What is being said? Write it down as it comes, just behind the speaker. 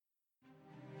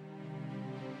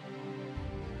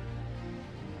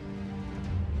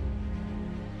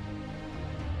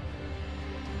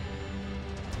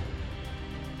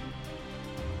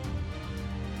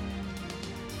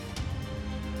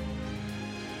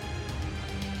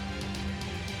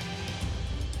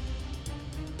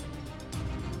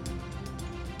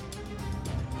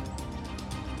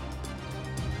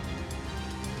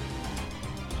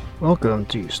Welcome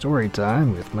to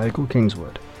Storytime with Michael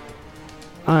Kingswood.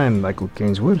 I'm Michael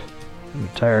Kingswood, a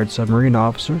retired submarine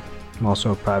officer. I'm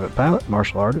also a private pilot,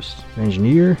 martial artist,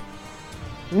 engineer,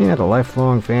 and a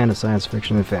lifelong fan of science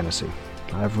fiction and fantasy.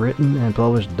 I've written and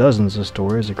published dozens of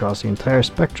stories across the entire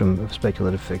spectrum of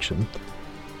speculative fiction.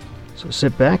 So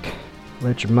sit back,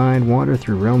 let your mind wander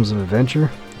through realms of adventure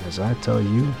as I tell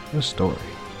you a story.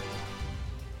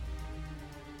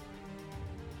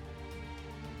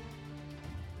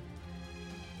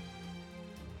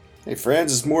 Hey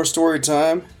friends, it's more story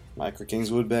time. Michael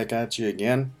Kingswood back at you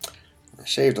again. I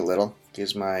shaved a little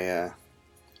because my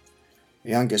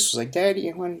youngest was like,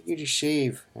 "Daddy, I wanted you to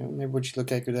shave. I don't remember what you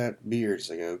look like with that beard." It's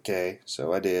like, okay,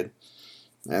 so I did.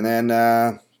 And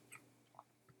then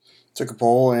took a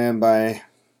poll, and by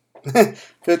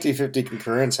 50-50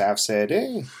 concurrence, half said,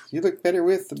 "Hey, you look better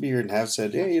with the beard," and half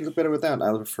said, "Hey, you look better without."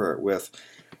 I prefer it with.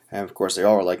 And of course, they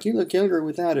all were like, "You look younger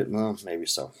without it." Well, maybe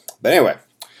so. But anyway.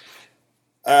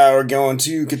 We're going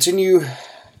to continue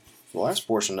the last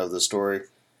portion of the story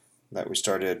that we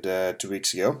started 2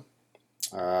 weeks ago,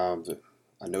 A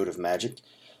Note of Magic,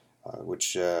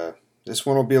 which this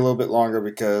one will be a little bit longer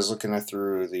because looking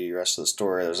through the rest of the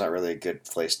story, there's not really a good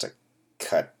place to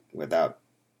cut without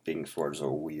being sort of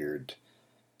a weird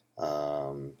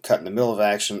cut in the middle of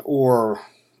action or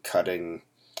cutting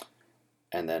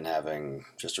and then having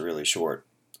just a really short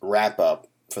wrap up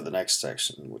for the next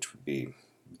section, which would be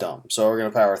dumb. So we're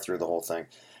going to power through the whole thing.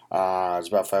 There's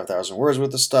about 5,000 words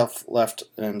worth of stuff left,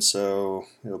 and so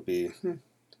it'll be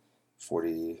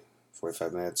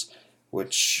 45 minutes,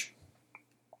 which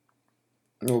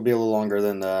will be a little longer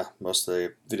than most of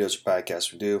the videos or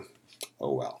podcasts we do.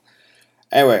 Oh well.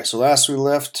 Anyway, so last we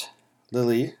left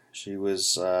Lily, she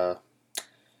was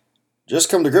just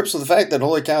come to grips with the fact that,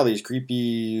 holy cow, these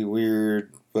creepy,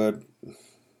 weird, but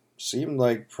seemed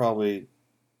like probably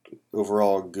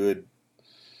overall good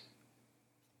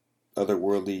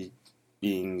otherworldly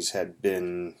beings had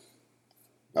been,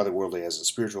 otherworldly as in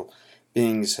spiritual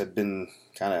beings, had been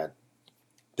kind of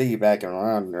piggybacking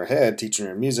around in her head, teaching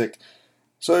her music,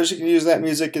 so she can use that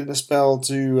music in a spell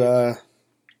to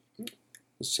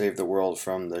save the world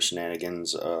from the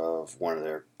shenanigans of one of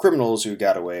their criminals who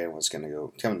got away and was going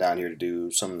to come down here to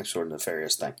do some sort of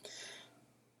nefarious thing.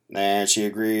 And she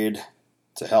agreed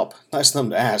to help. Nice of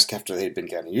them to ask after they'd been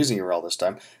kind of using her all this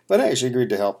time, but hey, she agreed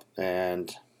to help,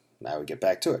 and now we get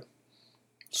back to it.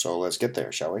 So let's get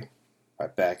there, shall we?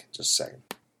 Right back in just a second.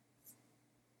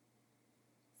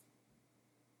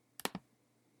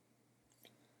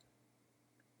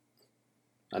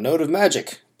 A Note of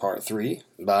Magic, Part 3,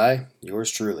 by yours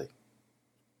truly.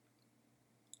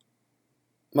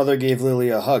 Mother gave Lily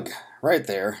a hug, right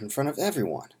there, in front of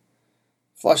everyone.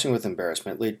 Flushing with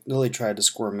embarrassment, Lily tried to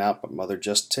squirm out, but Mother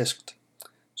just tisked.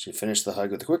 She finished the hug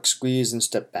with a quick squeeze and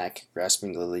stepped back,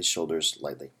 grasping Lily's shoulders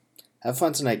lightly. "Have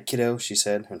fun tonight, kiddo," she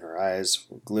said, and her eyes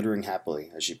were glittering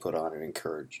happily as she put on an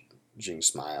encouraging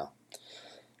smile.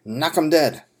 "Knock 'em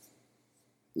dead."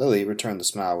 Lily returned the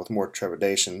smile with more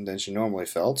trepidation than she normally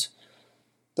felt.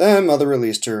 Then Mother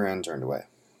released her and turned away.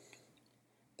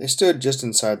 They stood just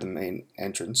inside the main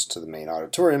entrance to the main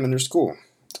auditorium in their school.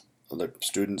 Other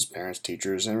students, parents,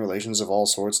 teachers, and relations of all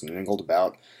sorts mingled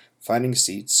about, finding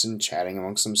seats and chatting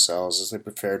amongst themselves as they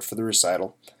prepared for the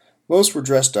recital. Most were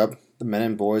dressed up, the men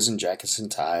and boys in jackets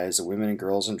and ties, the women and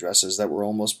girls in dresses that were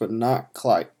almost but not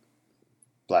quite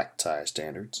black tie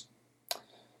standards.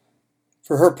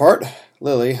 For her part,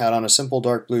 Lily had on a simple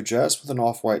dark blue dress with an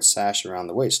off-white sash around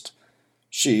the waist.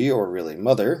 She, or really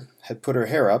Mother, had put her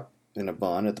hair up in a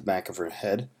bun at the back of her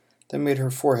head that made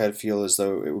her forehead feel as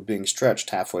though it were being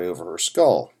stretched halfway over her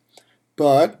skull.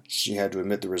 But she had to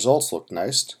admit the results looked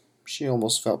nice. She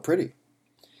almost felt pretty.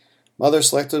 Mother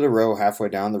selected a row halfway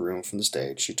down the room from the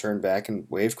stage. She turned back and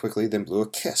waved quickly, then blew a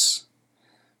kiss.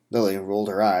 Lily rolled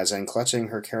her eyes and, clutching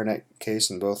her clarinet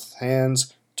case in both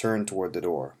hands, turned toward the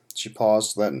door. She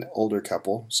paused to let an older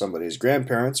couple, somebody's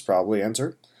grandparents probably,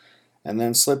 enter, and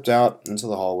then slipped out into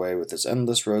the hallway with its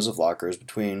endless rows of lockers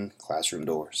between classroom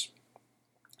doors.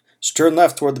 She turned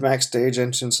left toward the backstage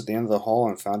entrance at the end of the hall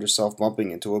and found herself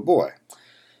bumping into a boy.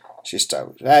 She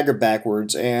staggered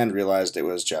backwards and realized it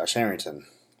was Josh Harrington.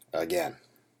 Again.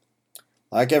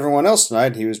 Like everyone else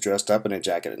tonight, he was dressed up in a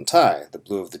jacket and tie. The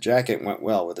blue of the jacket went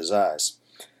well with his eyes.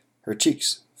 Her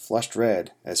cheeks flushed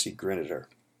red as he grinned at her.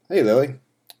 "Hey, Lily.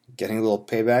 Getting a little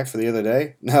payback for the other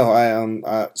day?"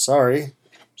 "No, sorry."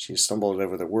 She stumbled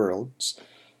over the words,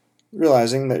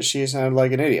 realizing that she sounded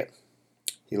like an idiot.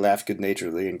 He laughed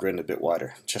good-naturedly and grinned a bit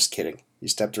wider. "Just kidding." He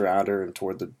stepped around her and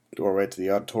toward the doorway to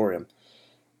the auditorium,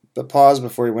 but paused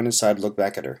before he went inside to look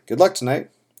back at her. "Good luck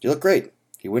tonight. You look great."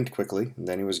 He winked quickly, and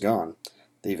then he was gone.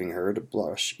 leaving her to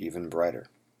blush even brighter.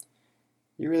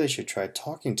 You really should try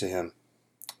talking to him.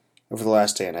 Over the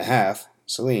last day and a half,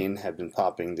 Celine had been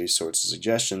popping these sorts of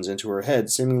suggestions into her head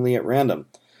seemingly at random.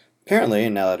 Apparently,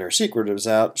 now that her secret was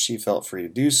out, she felt free to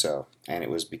do so, and it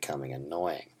was becoming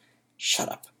annoying. "Shut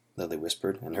up," Lily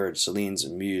whispered, and heard Celine's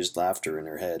amused laughter in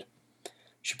her head.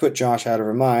 She put Josh out of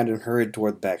her mind and hurried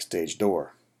toward the backstage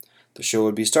door. The show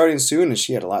would be starting soon, and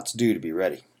she had a lot to do to be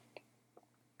ready.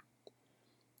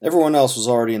 Everyone else was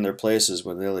already in their places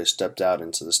when Lily stepped out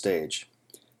into the stage.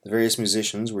 The various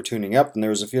musicians were tuning up, and there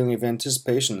was a feeling of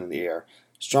anticipation in the air,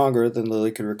 stronger than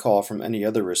Lily could recall from any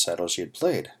other recital she had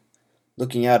played.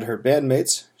 Looking out at her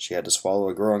bandmates, she had to swallow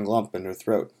a growing lump in her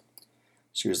throat.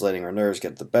 She was letting her nerves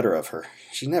get the better of her.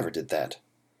 She never did that.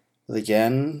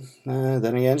 Then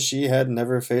again, she had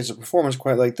never faced a performance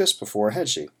quite like this before, had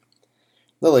she?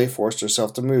 Lily forced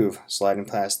herself to move, sliding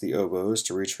past the oboes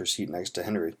to reach her seat next to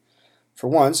Henry. For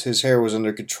once, his hair was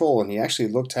under control, and he actually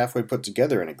looked halfway put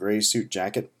together in a gray suit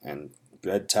jacket and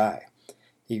red tie.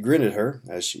 He grinned at her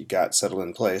as she got settled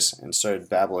in place and started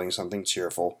babbling something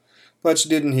cheerful, but she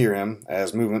didn't hear him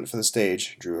as movement for the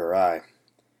stage drew her eye.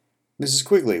 Mrs.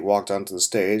 Quigley walked onto the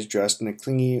stage dressed in a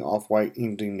clingy off-white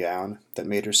evening gown that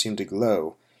made her seem to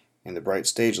glow in the bright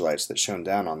stage lights that shone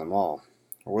down on them all.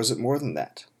 Or was it more than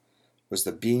that? Was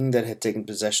the being that had taken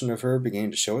possession of her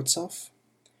beginning to show itself?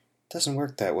 "It doesn't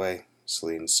work that way,"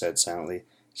 Celine said silently.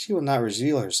 "She will not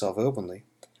reveal herself openly.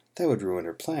 That would ruin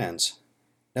her plans.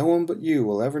 No one but you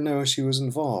will ever know she was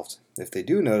involved. If they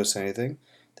do notice anything,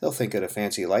 they'll think it a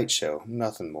fancy light show,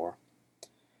 nothing more."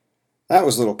 That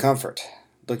was little comfort.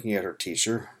 Looking at her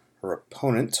teacher, her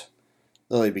opponent,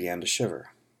 Lily began to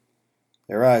shiver.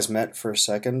 Their eyes met for a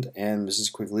second, and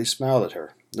Mrs. Quigley smiled at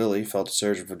her. Lily felt a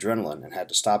surge of adrenaline and had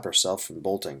to stop herself from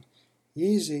bolting.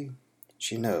 "Easy."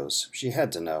 She knows. She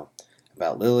had to know.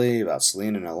 About Lily, about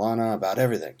Celine and Alana, about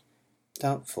everything.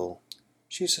 "Doubtful.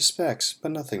 She suspects,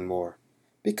 but nothing more.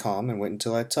 Be calm and wait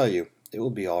until I tell you. It will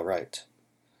be all right."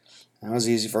 That was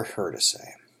easy for her to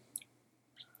say.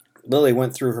 Lily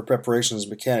went through her preparations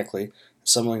mechanically,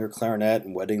 assembling her clarinet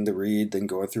and wetting the reed, then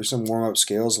going through some warm-up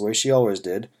scales the way she always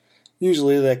did.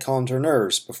 Usually that calmed her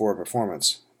nerves before a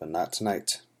performance, but not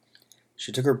tonight.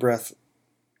 She took her breath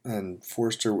and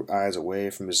forced her eyes away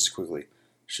from Mrs. Quigley.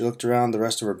 She looked around the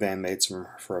rest of her bandmates, and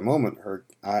for a moment her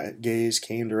gaze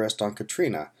came to rest on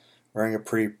Katrina, wearing a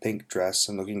pretty pink dress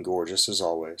and looking gorgeous as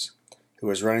always, who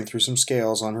was running through some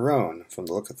scales on her own, from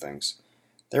the look of things.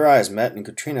 Their eyes met, and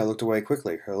Katrina looked away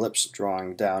quickly, her lips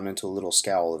drawing down into a little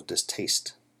scowl of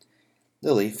distaste.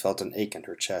 Lily felt an ache in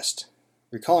her chest.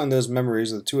 Recalling those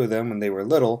memories of the two of them when they were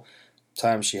little,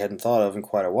 times she hadn't thought of in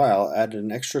quite a while, added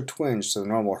an extra twinge to the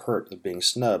normal hurt of being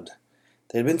snubbed.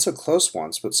 They had been so close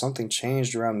once, but something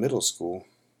changed around middle school.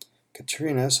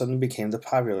 Katrina suddenly became the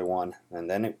popular one, and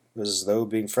then it was as though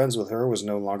being friends with her was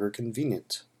no longer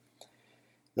convenient.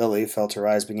 Lily felt her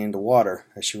eyes beginning to water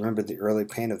as she remembered the early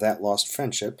pain of that lost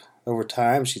friendship. Over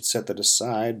time, she'd set that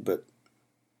aside, but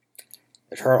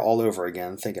it hurt all over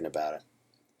again thinking about it.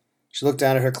 She looked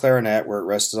down at her clarinet where it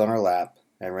rested on her lap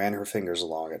and ran her fingers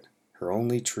along it. Her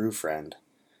only true friend.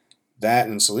 That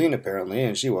and Celine, apparently,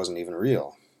 and she wasn't even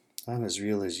real. "I'm as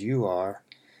real as you are."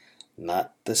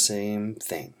 Not the same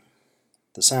thing.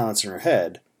 The silence in her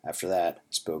head, after that,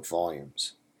 spoke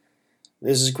volumes.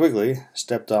 Mrs. Quigley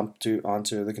stepped onto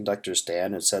the conductor's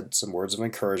stand and said some words of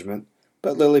encouragement,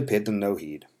 but Lily paid them no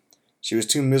heed. She was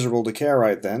too miserable to care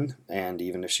right then, and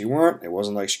even if she weren't, it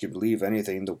wasn't like she could believe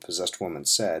anything the possessed woman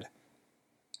said.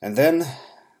 And then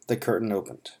the curtain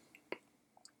opened.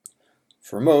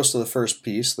 For most of the first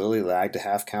piece, Lily lagged a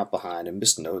half count behind and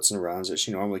missed notes and runs that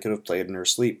she normally could have played in her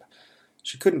sleep.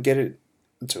 She couldn't get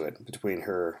into it between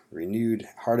her renewed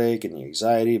heartache and the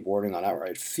anxiety bordering on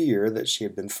outright fear that she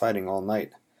had been fighting all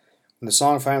night. When the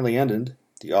song finally ended,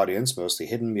 the audience, mostly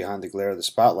hidden behind the glare of the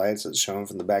spotlights that shone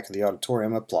from the back of the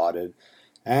auditorium, applauded,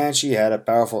 and she had a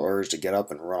powerful urge to get up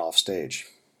and run off stage.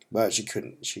 But she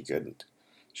couldn't. She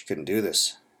couldn't do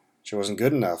this. She wasn't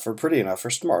good enough, or pretty enough,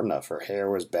 or smart enough. Her hair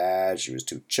was bad, she was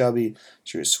too chubby,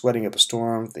 she was sweating up a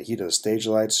storm with the heat of the stage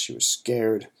lights, she was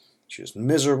scared, she was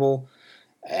miserable,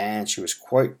 and she was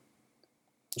quite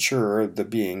sure the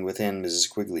being within Mrs.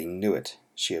 Quigley knew it.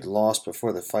 She had lost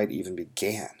before the fight even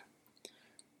began.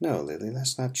 "No, Lily,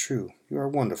 that's not true. You are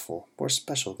wonderful, more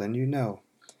special than you know."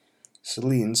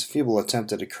 Celine's feeble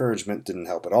attempt at encouragement didn't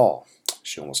help at all.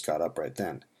 She almost got up right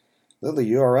then. "Lily,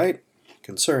 you all right?"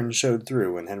 Concern showed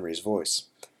through in Henry's voice.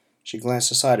 She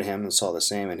glanced aside at him and saw the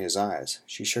same in his eyes.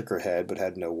 She shook her head but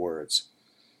had no words.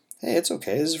 "Hey, it's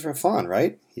okay. This is for fun,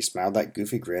 right?" He smiled that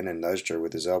goofy grin and nudged her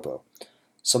with his elbow.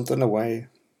 Something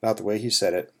about the way he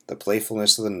said it, the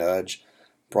playfulness of the nudge,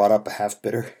 brought up a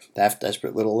half-bitter,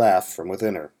 half-desperate little laugh from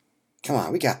within her. "Come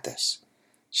on, we got this."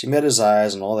 She met his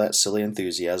eyes, and all that silly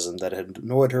enthusiasm that had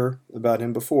annoyed her about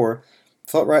him before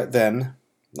felt right then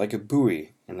like a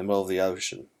buoy in the middle of the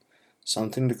ocean,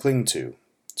 something to cling to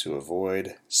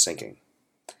avoid sinking.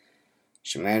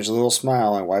 She managed a little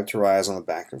smile and wiped her eyes on the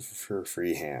back of her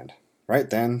free hand. Right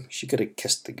then, she could have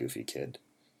kissed the goofy kid.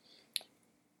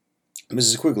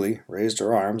 Mrs. Quigley raised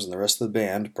her arms, and the rest of the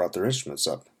band brought their instruments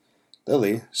up.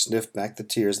 Lily sniffed back the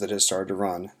tears that had started to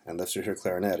run and lifted her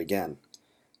clarinet again.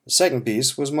 The second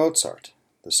piece was Mozart,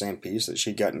 the same piece that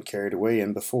she'd gotten carried away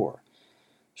in before.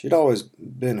 She'd always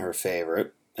been her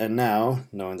favorite, and now,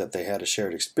 knowing that they had a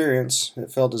shared experience,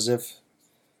 it felt as if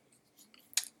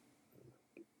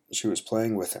she was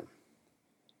playing with him.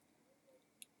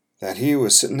 That he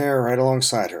was sitting there right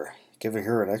alongside her, giving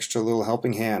her an extra little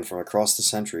helping hand from across the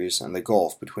centuries and the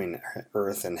gulf between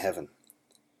earth and heaven.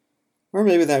 Or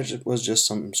maybe that was just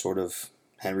some sort of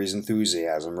Henry's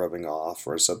enthusiasm rubbing off,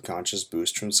 or a subconscious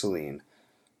boost from Celine,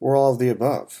 or all of the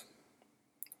above.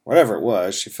 Whatever it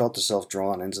was, she felt herself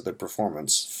drawn into the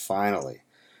performance, finally.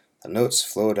 The notes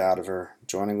flowed out of her,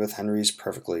 joining with Henry's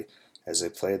perfectly as they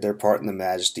played their part in the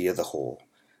majesty of the whole.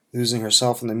 Losing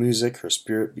herself in the music, her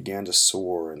spirit began to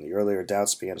soar, and the earlier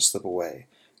doubts began to slip away.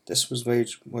 This was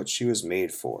what she was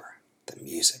made for, the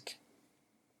music.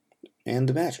 And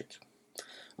the magic.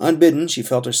 Unbidden, she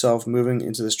felt herself moving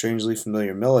into the strangely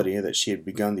familiar melody that she had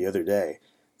begun the other day,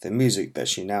 the music that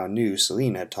she now knew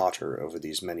Celine had taught her over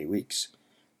these many weeks.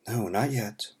 "No, not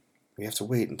yet. We have to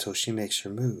wait until she makes her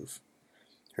move."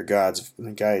 Her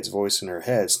guide's voice in her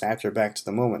head snapped her back to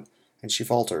the moment, and she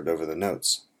faltered over the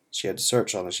notes. She had to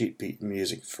search on the sheet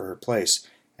music for her place,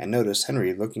 and noticed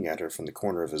Henry looking at her from the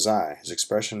corner of his eye, his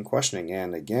expression questioning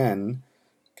and, again,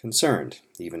 concerned,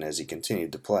 even as he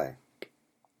continued to play.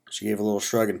 She gave a little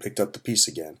shrug and picked up the piece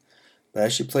again, but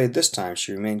as she played this time,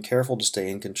 she remained careful to stay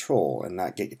in control and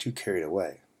not get too carried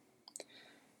away.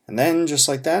 And then, just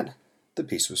like that, the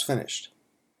piece was finished.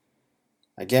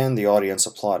 Again, the audience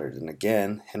applauded, and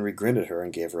again, Henry grinned at her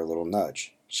and gave her a little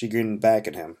nudge. She grinned back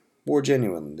at him, more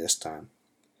genuine this time.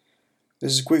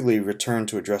 Mrs. Quigley returned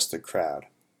to address the crowd,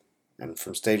 and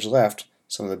from stage left,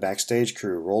 some of the backstage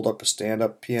crew rolled up a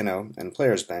stand-up piano and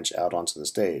player's bench out onto the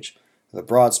stage. With a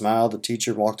broad smile, the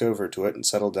teacher walked over to it and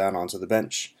settled down onto the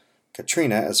bench.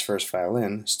 Katrina, as first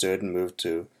violin, stood and moved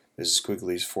to Mrs.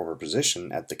 Quigley's former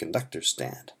position at the conductor's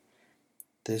stand.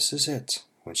 "This is it.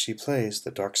 When she plays,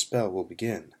 the dark spell will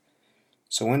begin.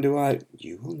 So when do I—"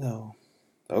 "You will know."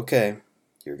 "Okay,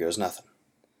 here goes nothing."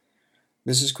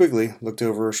 Mrs. Quigley looked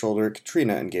over her shoulder at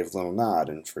Katrina and gave a little nod,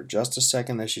 and for just a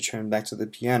second as she turned back to the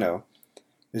piano,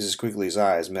 Mrs. Quigley's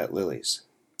eyes met Lily's.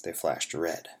 They flashed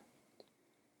red.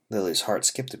 Lily's heart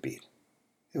skipped a beat.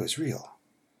 It was real.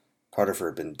 Part of her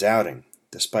had been doubting,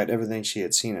 despite everything she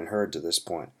had seen and heard to this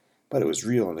point, but it was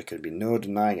real and there could be no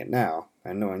denying it now,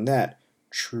 and knowing that,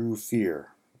 true fear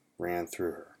ran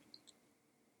through her.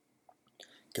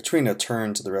 Katrina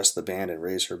turned to the rest of the band and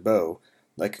raised her bow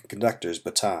like a conductor's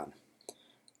baton.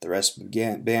 The rest of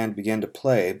the band began to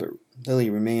play, but Lily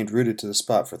remained rooted to the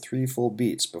spot for 3 full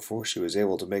beats before she was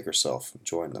able to make herself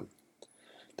join them.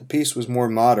 The piece was more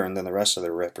modern than the rest of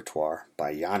their repertoire,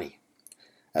 by Yanni.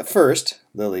 At first,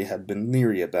 Lily had been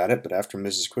leery about it, but after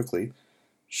Mrs. Quigley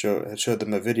had showed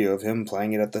them a video of him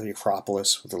playing it at the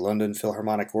Acropolis with the London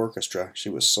Philharmonic Orchestra, she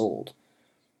was sold.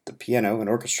 The piano and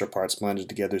orchestra parts blended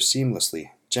together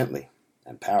seamlessly, gently,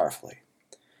 and powerfully.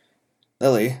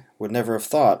 Lily would never have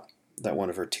thought that one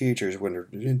of her teachers would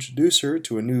introduce her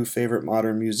to a new favorite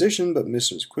modern musician, but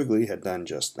Mrs. Quigley had done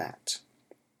just that.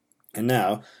 And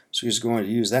now, she was going to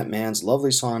use that man's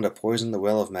lovely song to poison the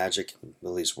well of magic in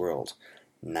Lily's world.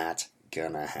 Not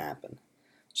gonna happen.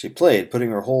 She played, putting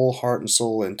her whole heart and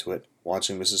soul into it,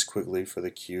 watching Mrs. Quigley for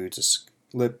the cue to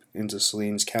slip into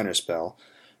Celine's counterspell,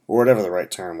 or whatever the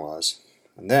right term was.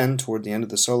 And then, toward the end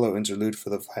of the solo interlude for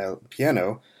the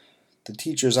piano, the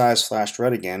teacher's eyes flashed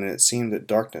red again, and it seemed that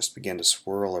darkness began to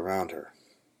swirl around her.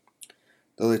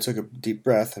 Lily took a deep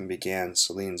breath and began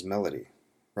Celine's melody.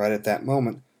 Right at that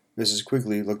moment, Mrs.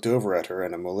 Quigley looked over at her,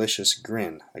 and a malicious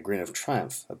grin, a grin of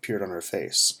triumph, appeared on her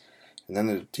face. And then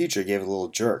the teacher gave a little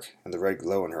jerk, and the red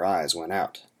glow in her eyes went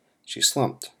out. She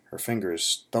slumped, her fingers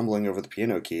stumbling over the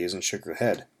piano keys, and shook her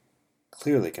head,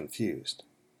 clearly confused.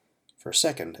 For a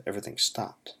second, everything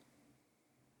stopped.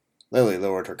 Lily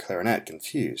lowered her clarinet,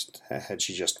 confused. Had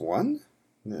she just won?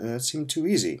 That seemed too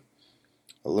easy.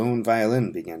 A lone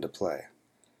violin began to play.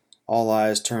 All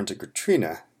eyes turned to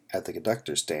Katrina at the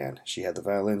conductor's stand. She had the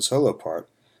violin solo part,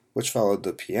 which followed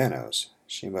the piano's.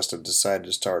 She must have decided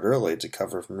to start early to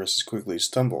cover for Mrs. Quigley's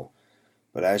stumble.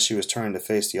 But as she was turning to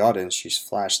face the audience, she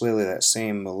flashed Lily that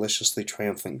same maliciously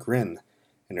triumphant grin,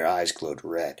 and her eyes glowed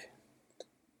red.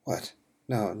 What?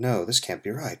 No, no, this can't be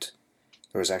right.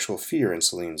 There was actual fear in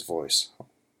Celine's voice,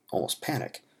 almost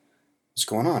panic. What's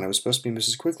going on? It was supposed to be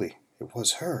Mrs. Quigley. It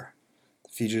was her. The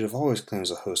fugitive always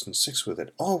claims a host and sticks with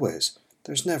it. Always.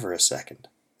 There's never a second.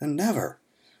 And never.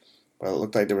 Well, it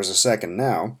looked like there was a second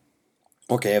now.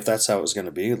 Okay, if that's how it was going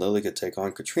to be, Lily could take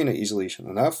on Katrina easily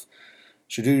enough.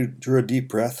 She drew a deep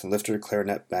breath and lifted her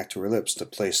clarinet back to her lips to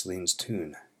play Celine's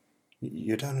tune.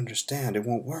 You don't understand. It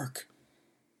won't work.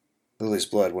 Lily's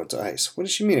blood went to ice. What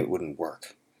does she mean it wouldn't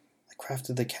work? I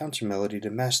crafted the counter melody to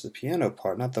match the piano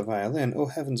part, not the violin. Oh,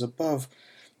 heavens above!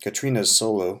 Katrina's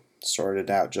solo started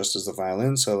out just as the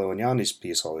violin solo in Yanni's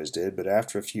piece always did, but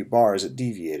after a few bars it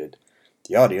deviated.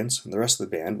 The audience and the rest of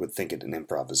the band would think it an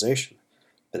improvisation.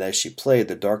 But as she played,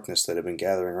 the darkness that had been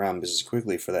gathering around Mrs.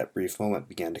 Quigley for that brief moment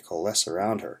began to coalesce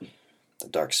around her. The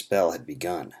dark spell had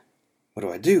begun. What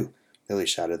do I do? Lily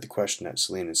shouted the question at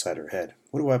Celine inside her head.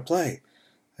 What do I play?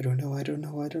 I don't know, I don't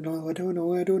know, I don't know, I don't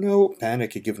know, I don't know.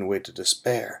 Panic had given way to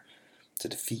despair, to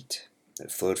defeat.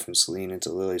 It flowed from Celine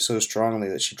into Lily so strongly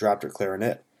that she dropped her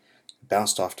clarinet. It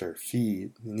bounced off her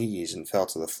knees and fell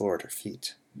to the floor at her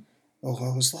feet. Oh,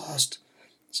 I was lost.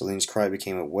 Celine's cry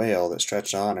became a wail that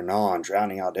stretched on,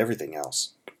 drowning out everything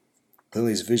else.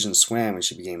 Lily's vision swam and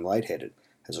she became lightheaded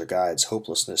as her guide's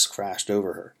hopelessness crashed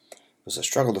over her. It was a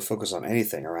struggle to focus on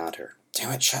anything around her.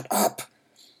 Damn it, shut up!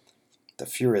 The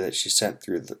fury that she sent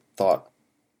through the thought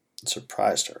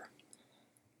surprised her.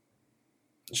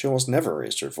 She almost never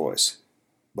raised her voice,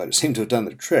 but it seemed to have done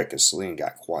the trick as Celine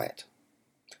got quiet.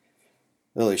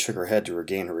 Lily shook her head to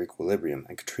regain her equilibrium,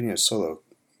 and Katrina's solo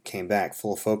came back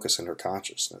full focus in her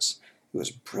consciousness. It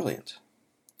was brilliant.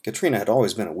 Katrina had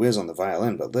always been a whiz on the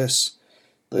violin, but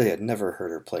Lily had never heard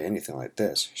her play anything like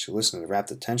this. She listened with rapt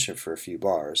attention for a few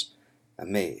bars,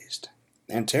 amazed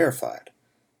and terrified,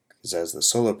 because as the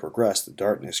solo progressed, the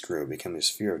darkness grew, becoming a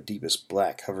sphere of deepest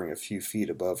black hovering a few feet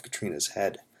above Katrina's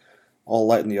head. All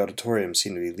light in the auditorium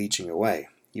seemed to be leeching away.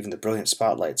 Even the brilliant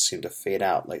spotlights seemed to fade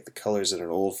out like the colors in an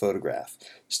old photograph.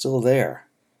 Still there,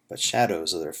 but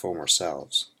shadows of their former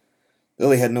selves.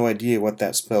 Lily had no idea what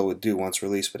that spell would do once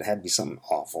released, but it had to be something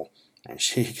awful, and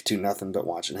she could do nothing but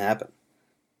watch it happen.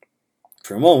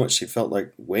 For a moment, she felt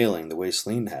like wailing the way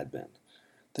Celine had been.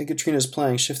 Then Katrina's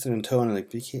playing shifted in tone, and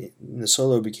the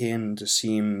solo began to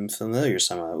seem familiar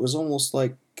somehow. It was almost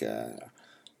like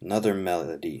another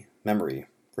memory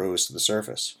rose to the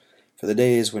surface. For the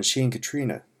days when she and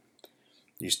Katrina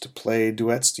used to play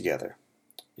duets together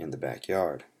in the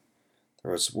backyard.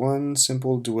 There was one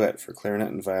simple duet for clarinet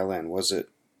and violin. Was it?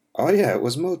 Oh yeah, it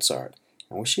was Mozart.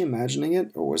 And was she imagining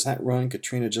it, or was that run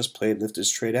Katrina just played lifted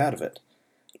straight out of it?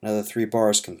 Another 3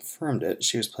 bars confirmed it.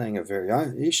 She was playing a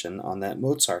variation on that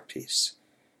Mozart piece.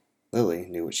 Lily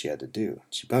knew what she had to do.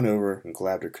 She bent over and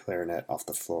grabbed her clarinet off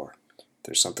the floor. If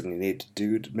there's something you need to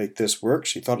do to make this work,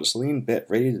 she thought of Celine, bit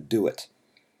ready to do it.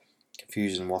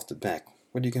 Confusion wafted back.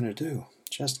 What are you going to do?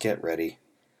 Just get ready.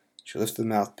 She lifted the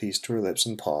mouthpiece to her lips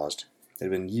and paused. It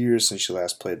had been years since she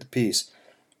last played the piece,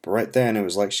 but right then it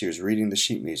was like she was reading the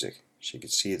sheet music. She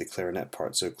could see the clarinet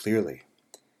part so clearly.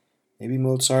 Maybe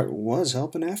Mozart was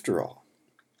helping after all.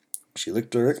 She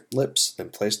licked her lips, then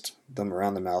placed them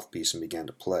around the mouthpiece and began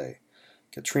to play.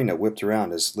 Katrina whipped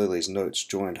around as Lily's notes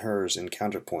joined hers in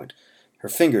counterpoint, her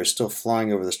fingers still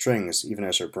flying over the strings even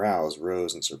as her brows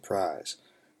rose in surprise.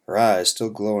 Her eyes, still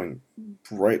glowing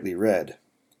brightly red,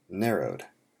 narrowed,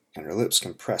 and her lips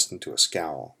compressed into a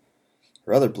scowl.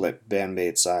 Her other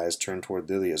bandmates' eyes turned toward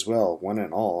Lily as well, one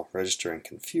and all registering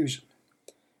confusion.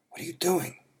 What are you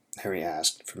doing? Harry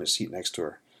asked from his seat next to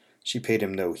her. She paid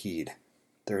him no heed.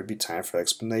 There would be time for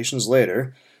explanations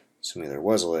later, assuming there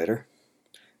was a later.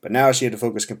 But now she had to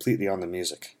focus completely on the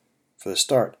music. For the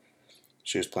start,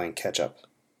 she was playing catch-up.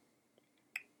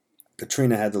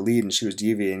 Katrina had the lead and she was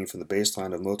deviating from the bass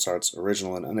line of Mozart's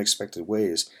original in unexpected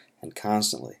ways and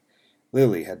constantly.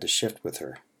 Lily had to shift with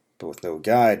her. But with no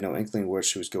guide, no inkling where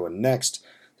she was going next,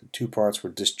 the 2 parts were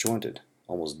disjointed,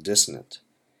 almost dissonant.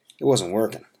 It wasn't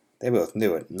working. They both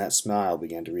knew it, and that smile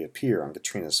began to reappear on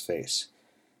Katrina's face.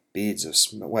 Beads of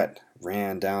sweat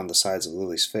ran down the sides of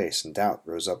Lily's face, and doubt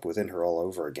rose up within her all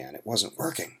over again. It wasn't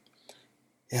working.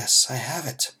 Yes, I have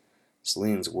it.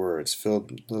 Celine's words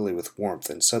filled Lily with warmth,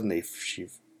 and suddenly she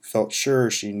felt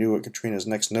sure she knew what Katrina's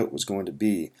next note was going to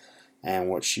be, and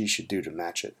what she should do to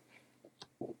match it.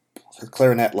 Her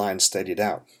clarinet line steadied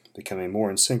out, becoming more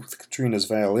in sync with Katrina's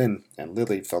violin, and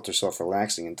Lily felt herself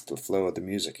relaxing into the flow of the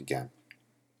music again.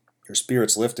 Her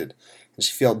spirits lifted, and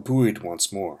she felt buoyed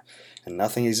once more, and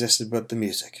nothing existed but the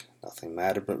music, Nothing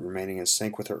mattered but remaining in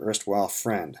sync with her erstwhile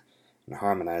friend and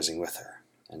harmonizing with her.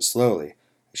 And slowly,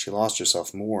 as she lost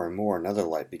herself more and more, another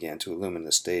light began to illumine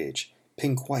the stage.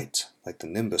 Pink-white, like the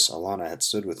nimbus Alana had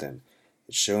stood within.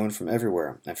 It shone from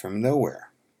everywhere and from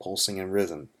nowhere, pulsing in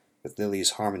rhythm with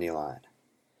Lily's harmony line.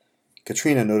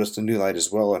 Katrina noticed the new light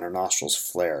as well, and her nostrils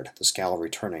flared, the scowl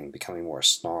returning, becoming more a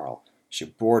snarl. She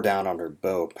bore down on her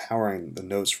bow, powering the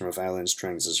notes from her violin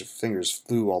strings as her fingers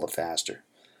flew all the faster.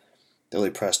 Lily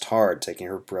pressed hard, taking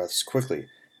her breaths quickly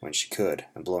when she could,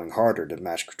 and blowing harder to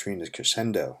match Katrina's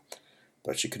crescendo.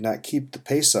 But she could not keep the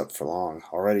pace up for long.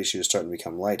 Already she was starting to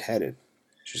become lightheaded.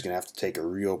 She was going to have to take a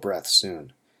real breath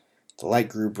soon. The light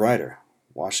grew brighter,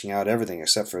 washing out everything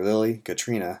except for Lily,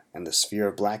 Katrina, and the sphere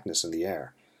of blackness in the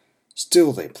air.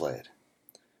 Still they played.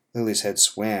 Lily's head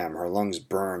swam, her lungs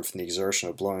burned from the exertion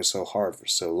of blowing so hard for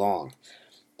so long.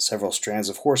 Several strands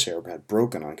of horsehair had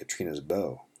broken on Katrina's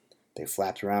bow. They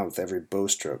flapped around with every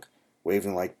bowstroke,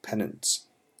 waving like pennants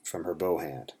from her bow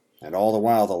hand. And all the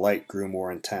while the light grew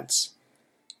more intense.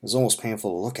 It was almost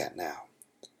painful to look at now.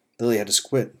 Lily had to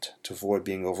squint to avoid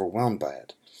being overwhelmed by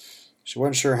it. She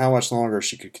wasn't sure how much longer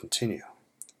she could continue.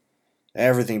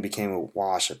 Everything became a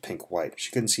wash of pink-white.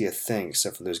 She couldn't see a thing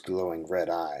except for those glowing red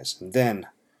eyes. And then,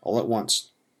 all at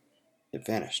once, it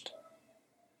vanished.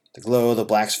 The glow, the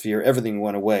black sphere, everything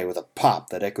went away with a pop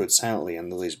that echoed silently in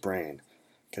Lily's brain.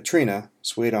 Katrina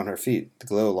swayed on her feet, the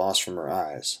glow lost from her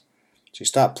eyes. She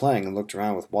stopped playing and looked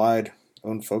around with wide,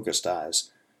 unfocused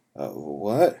eyes.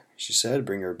 What? She said,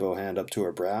 bringing her bow hand up to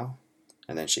her brow.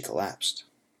 And then she collapsed.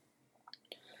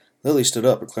 Lily stood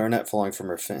up, a clarinet falling from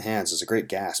her hands as a great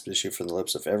gasp issued from the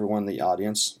lips of everyone in the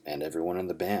audience and everyone in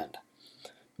the band.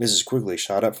 Mrs. Quigley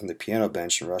shot up from the piano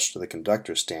bench and rushed to the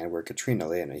conductor's stand where Katrina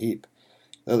lay in a heap.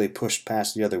 Lily pushed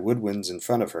past the other woodwinds in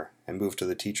front of her and moved to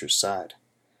the teacher's side.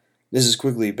 Mrs.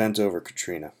 Quigley bent over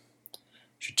Katrina.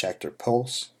 She checked her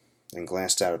pulse and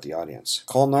glanced out at the audience.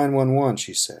 "Call 911,"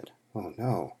 she said. Oh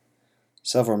no.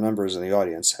 Several members in the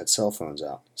audience had cell phones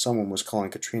out. Someone was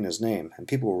calling Katrina's name, and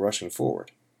people were rushing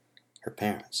forward. Her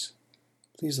parents.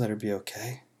 "Please let her be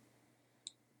okay."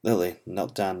 Lily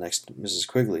knelt down next to Mrs.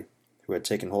 Quigley, who had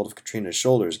taken hold of Katrina's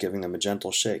shoulders, giving them a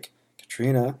gentle shake.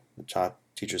 "Katrina," the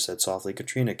teacher said softly,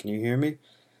 "Katrina, can you hear me?"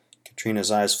 Katrina's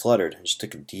eyes fluttered, and she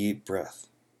took a deep breath.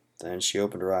 Then she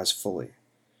opened her eyes fully.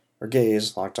 Her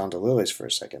gaze locked onto Lily's for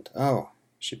a second. "Oh,"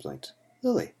 she blinked.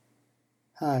 "Lily.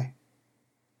 Hi."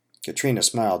 Katrina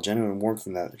smiled, genuine warmth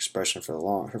in that expression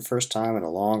for her first time in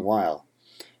a long while,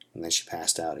 and then she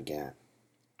passed out again.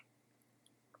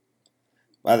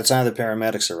 By the time the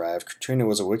paramedics arrived, Katrina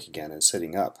was awake again and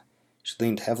sitting up. She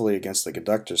leaned heavily against the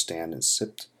conductor's stand and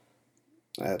sipped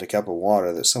at a cup of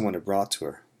water that someone had brought to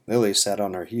her. Lily sat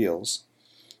on her heels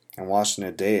and watched in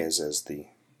a daze as the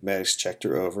medics checked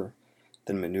her over,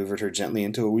 then maneuvered her gently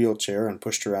into a wheelchair and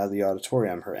pushed her out of the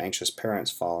auditorium, her anxious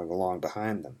parents following along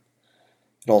behind them.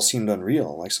 It all seemed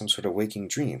unreal, like some sort of waking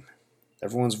dream.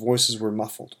 Everyone's voices were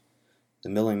muffled, the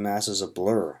milling masses a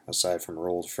blur aside from her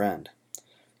old friend.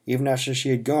 Even after she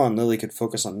had gone, Lily could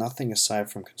focus on nothing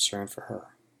aside from concern for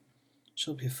her.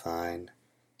 "She'll be fine."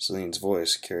 Celine's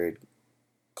voice carried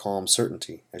calm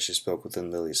certainty as she spoke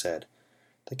within Lily's head.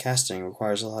 "The casting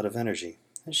requires a lot of energy,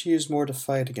 and she used more to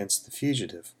fight against the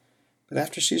fugitive. But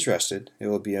after she's rested, it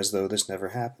will be as though this never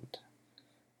happened."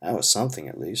 That was something,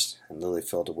 at least, and Lily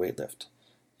felt a weight lift.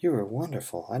 "You were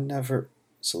wonderful. I never—"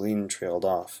 Celine trailed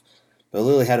off. But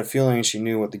Lily had a feeling she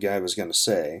knew what the guy was going to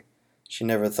say. She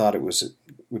never thought it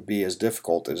would be as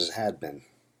difficult as it had been.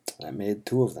 That made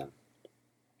two of them.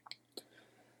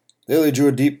 Lily drew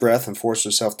a deep breath and forced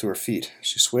herself to her feet.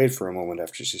 She swayed for a moment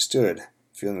after she stood,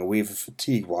 feeling a wave of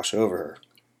fatigue wash over her.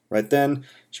 Right then,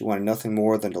 she wanted nothing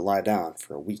more than to lie down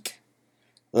for a week.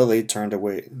 Lily turned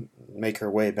away, make her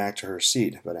way back to her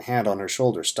seat, but a hand on her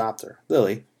shoulder stopped her.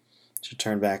 "Lily." She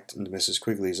turned back into Mrs.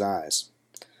 Quigley's eyes.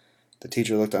 The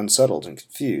teacher looked unsettled and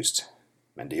confused,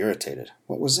 and irritated.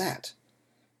 What was that?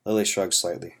 Lily shrugged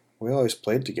slightly. "We always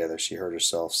played together," she heard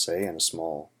herself say in a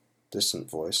small, distant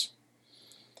voice.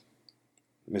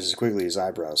 Mrs. Quigley's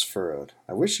eyebrows furrowed.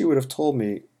 "I wish you would have told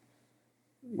me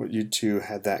what you two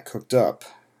had that cooked up."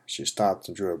 She stopped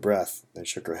and drew a breath, then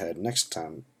shook her head. "Next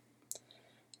time."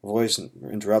 A voice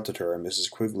interrupted her, and Mrs.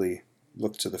 Quigley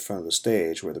looked to the front of the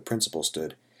stage, where the principal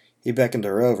stood. He beckoned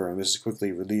her over, and Mrs.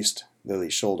 Quigley released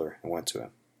Lily's shoulder and went to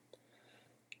him.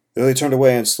 Lily turned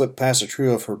away and slipped past a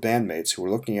trio of her bandmates who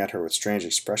were looking at her with strange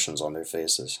expressions on their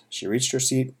faces. She reached her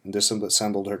seat and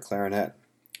disassembled her clarinet.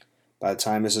 By the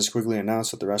time Mrs. Quigley announced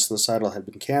that the rest of the recital had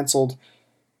been cancelled,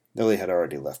 Lily had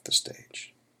already left the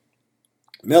stage.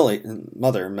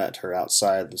 Mother met her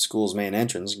outside the school's main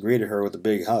entrance and greeted her with a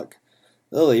big hug.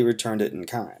 Lily returned it in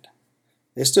kind.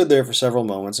 They stood there for several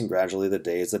moments, and gradually the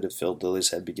daze that had filled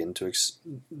Lily's head began to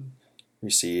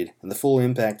recede, and the full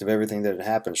impact of everything that had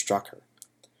happened struck her.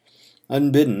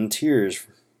 Unbidden, tears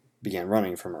began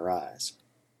running from her eyes.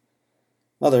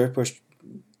 Mother pushed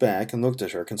back and looked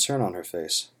at her, concern on her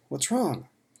face. "What's wrong?"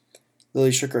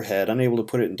 Lily shook her head, unable to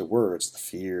put it into words. The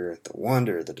fear, the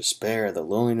wonder, the despair, the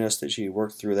loneliness that she had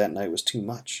worked through that night was too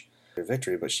much. Her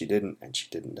victory, but she didn't, and she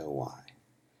didn't know why.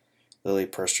 Lily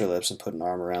pursed her lips and put an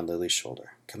arm around Lily's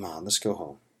shoulder. "Come on, let's go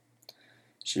home."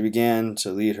 She began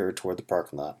to lead her toward the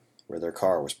parking lot, where their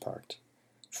car was parked.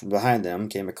 From behind them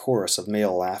came a chorus of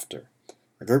male laughter.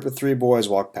 A group of 3 boys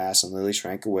walked past, and Lily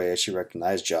shrank away as she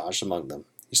recognized Josh among them.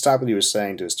 He stopped what he was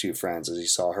saying to his 2 friends as he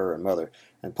saw her and Mother,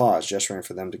 and paused, gesturing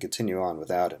for them to continue on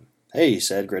without him. "Hey," he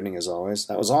said, grinning as always.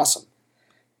 "That was awesome."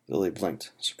 Lily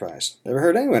blinked, surprised. "Never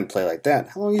heard anyone play like that.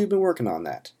 How long have you been working on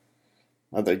that?"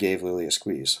 Mother gave Lily a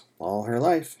squeeze. "All her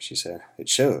life," she said. "It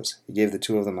shows." He gave the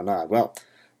 2 of them a nod. "Well,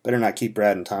 better not keep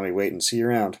Brad and Tommy waiting. See you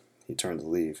around." He turned to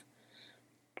leave.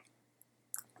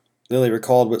 Lily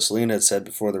recalled what Selena had said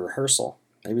before the rehearsal.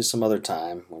 Maybe some other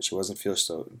time, when she wasn't feel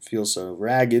so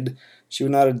ragged, she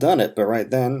would not have done it, but right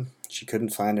then, she couldn't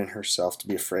find in herself to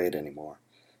be afraid anymore.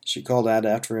 She called out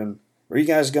after him, "Where you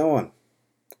guys going?"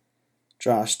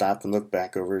 Josh stopped and looked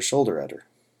back over his shoulder at her.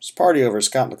 "There's a party over at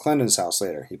Scott McClendon's house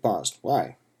later." He paused.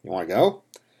 "Why? You want to go?"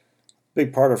 A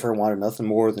big part of her wanted nothing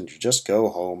more than to just go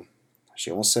home.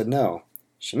 She almost said no.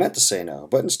 She meant to say no,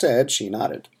 but instead she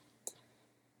nodded.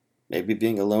 Maybe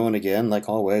being alone again, like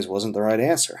always, wasn't the right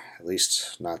answer. At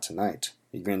least, not tonight.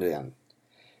 He grinned again.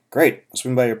 "Great. I'll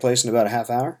swing by your place in about a half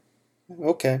hour."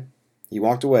 "Okay." He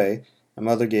walked away, and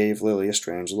Mother gave Lily a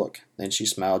strange look. Then she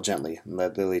smiled gently and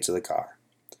led Lily to the car.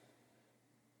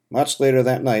 Much later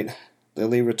that night,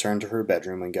 Lily returned to her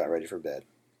bedroom and got ready for bed.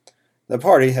 The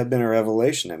party had been a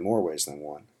revelation in more ways than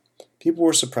one. People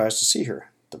were surprised to see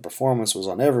her. The performance was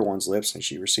on everyone's lips, and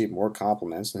she received more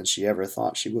compliments than she ever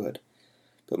thought she would.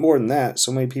 But more than that,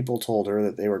 so many people told her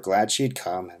that they were glad she'd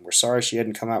come and were sorry she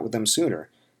hadn't come out with them sooner,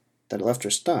 that it left her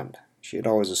stunned. She had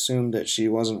always assumed that she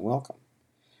wasn't welcome.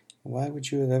 Why would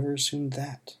you have ever assumed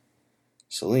that?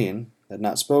 Celine had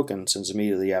not spoken since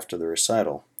immediately after the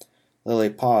recital. Lily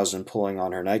paused in pulling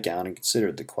on her nightgown and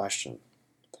considered the question.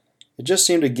 It just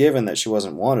seemed a given that she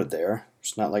wasn't wanted there.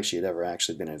 It's not like she had ever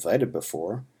actually been invited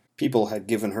before. People had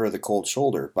given her the cold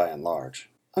shoulder, by and large.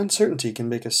 Uncertainty can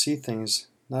make us see things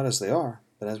not as they are,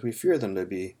 but as we fear them to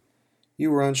be.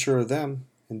 You were unsure of them,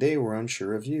 and they were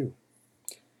unsure of you.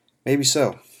 Maybe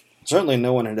so. Certainly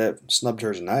no one had snubbed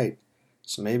her tonight,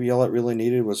 so maybe all it really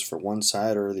needed was for one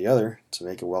side or the other to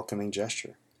make a welcoming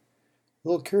gesture. A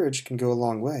little courage can go a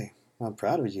long way. I'm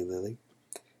proud of you, Lily.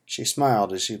 She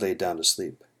smiled as she lay down to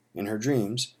sleep. In her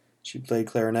dreams, she played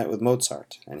clarinet with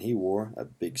Mozart, and he wore a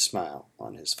big smile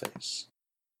on his face.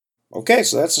 Okay,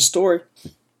 so that's the story.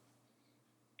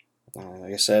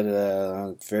 Like I said at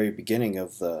the very beginning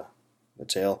of the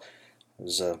tale, it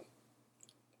was a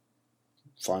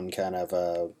fun kind of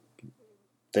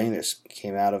thing that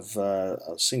came out of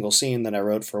a single scene that I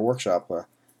wrote for a workshop a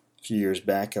few years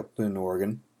back up in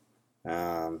Oregon.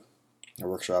 A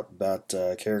workshop about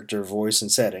character, voice,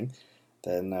 and setting.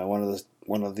 Then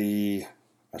one of the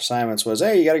assignments was,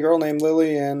 hey, you got a girl named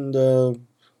Lily, and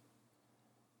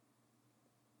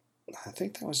I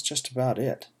think that was just about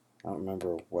it. I don't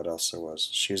remember what else there was.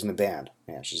 She was in a band.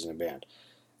 Yeah, she's in a band.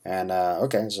 And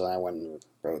okay, so I went and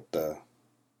wrote the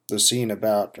scene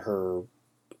about her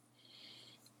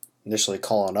initially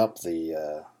calling up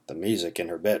the music in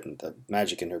her bed, the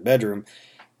magic in her bedroom,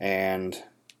 and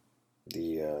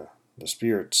the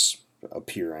spirits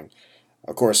appearing.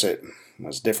 Of course, it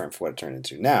was different from what it turned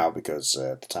into now, because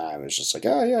at the time it was just like,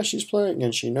 oh yeah, she's playing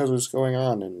and she knows what's going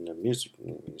on, and the music,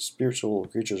 spiritual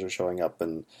creatures are showing up,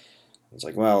 and it's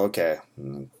like, well, okay.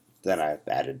 And then I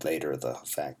added later the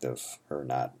fact of her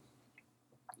not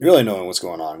really knowing what's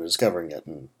going on and discovering it,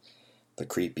 and the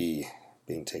creepy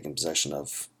being taken possession of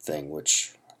thing,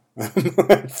 which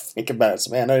think about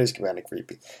it, man, that is kind of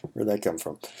creepy. Where'd that come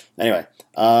from? Anyway,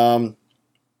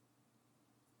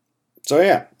 so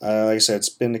yeah, like I said, it's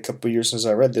been a couple years since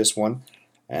I read this one,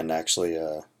 and actually,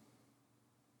 I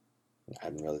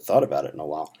hadn't really thought about it in a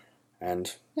while,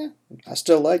 and yeah, I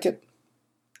still like it.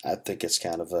 I think it's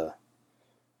kind of a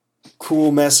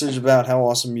cool message about how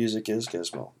awesome music is,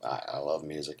 because, well, I love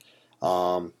music.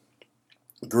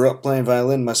 Grew up playing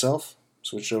violin myself,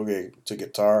 switched over to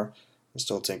guitar. I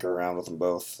still tinker around with them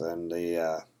both, and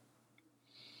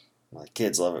my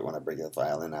kids love it when I bring the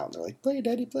violin out. They're like, play,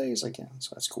 Daddy, play. It's like, yeah,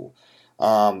 so that's cool.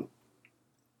 And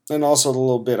also a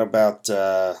little bit about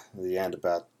the end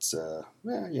about,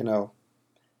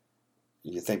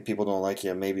 you think people don't like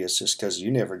you, maybe it's just because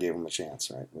you never gave them a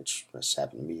chance, right? Which has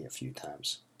happened to me a few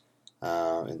times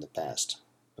in the past,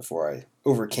 before I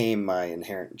overcame my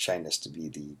inherent shyness to be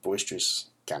the boisterous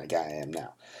kind of guy I am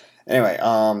now. Anyway,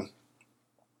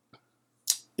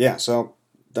 yeah, so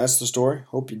that's the story.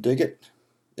 Hope you dig it.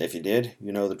 If you did,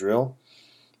 you know the drill.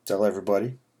 Tell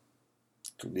everybody.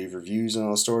 Leave reviews on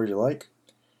all the stories you like.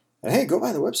 And hey, go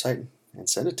by the website and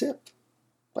send a tip.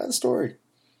 Buy the story.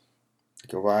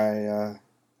 Go by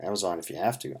Amazon if you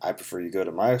have to. I prefer you go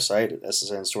to my site at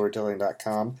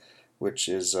ssnstorytelling.com, which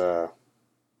is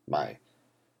my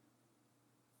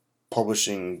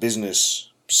publishing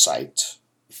business site.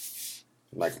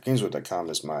 MichaelKingswood.com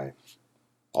is my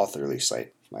authorly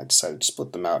site. I decided to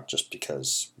split them out just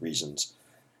because reasons.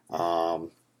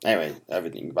 Anyway,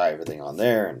 everything, you buy everything on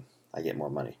there, and I get more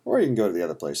money. Or you can go to the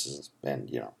other places,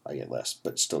 and I get less,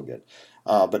 but still good.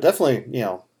 But definitely,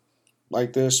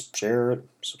 like this, share it,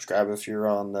 subscribe if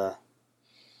you're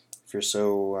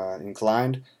so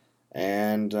inclined,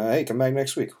 and hey, come back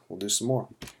next week. We'll do some more.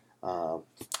 I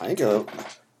think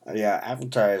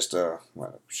advertised a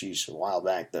while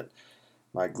back that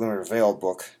my Glimmer Veil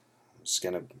book is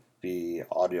gonna be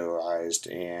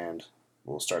audioized, and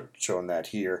we'll start showing that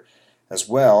here as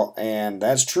well. And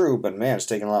that's true, but man, it's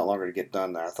taking a lot longer to get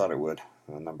done than I thought it would.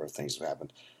 A number of things have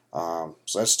happened,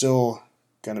 so that's still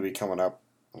gonna be coming up.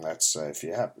 That's if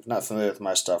you're not familiar with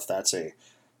my stuff, that's a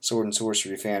sword and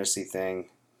sorcery fantasy thing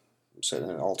set in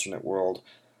an alternate world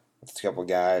with a couple of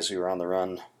guys who are on the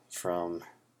run from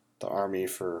the army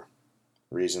for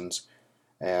reasons,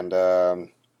 and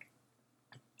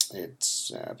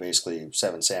it's basically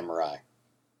 7 samurai.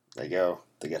 They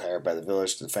get hired by the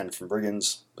village to defend from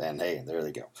brigands, and hey, there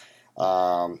they go.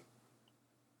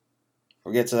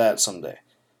 We'll get to that someday,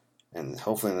 and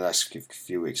hopefully in the next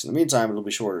few weeks. In the meantime, it'll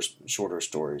be shorter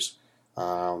stories.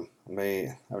 I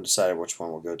haven't decided which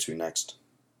one we'll go to next.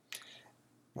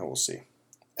 We'll see.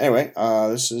 Anyway,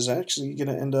 this is actually going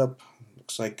to end up,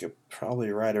 looks like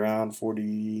probably right around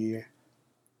 40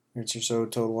 minutes or so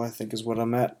total, I think is what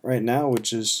I'm at right now,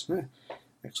 which is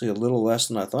actually a little less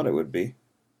than I thought it would be.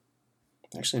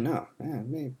 Actually, no.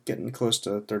 Maybe getting close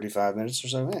to 35 minutes or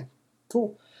so.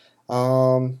 Cool.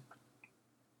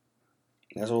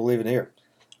 Guess we'll leave it here.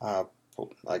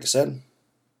 Like I said,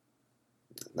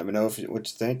 let me know what you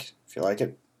think, if you like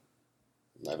it.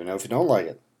 Let me know if you don't like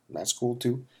it. That's cool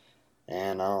too.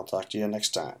 And I'll talk to you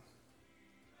next time.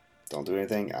 Don't do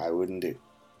anything I wouldn't do.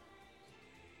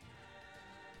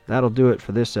 That'll do it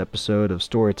for this episode of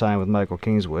Storytime with Michael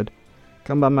Kingswood.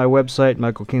 Come by my website,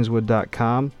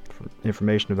 michaelkingswood.com, for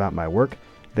information about my work.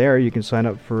 There you can sign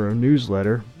up for a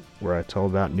newsletter where I tell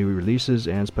about new releases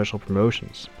and special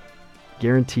promotions.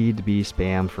 Guaranteed to be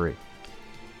spam-free.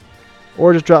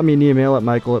 Or just drop me an email at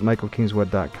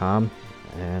michael@michaelkingswood.com,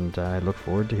 and I look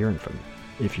forward to hearing from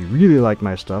you. If you really like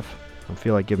my stuff and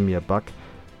feel like giving me a buck,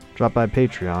 drop by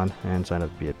Patreon and sign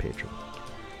up to be a patron.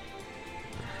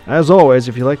 As always,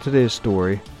 if you like today's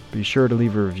story, be sure to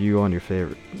leave a review on your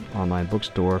favorite online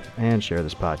bookstore and share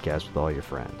this podcast with all your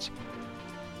friends.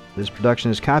 This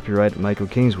production is copyright Michael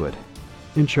Kingswood.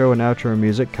 Intro and outro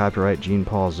music copyright Jean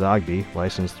Paul Zogby,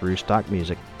 licensed through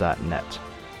stockmusic.net.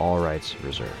 All rights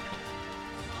reserved.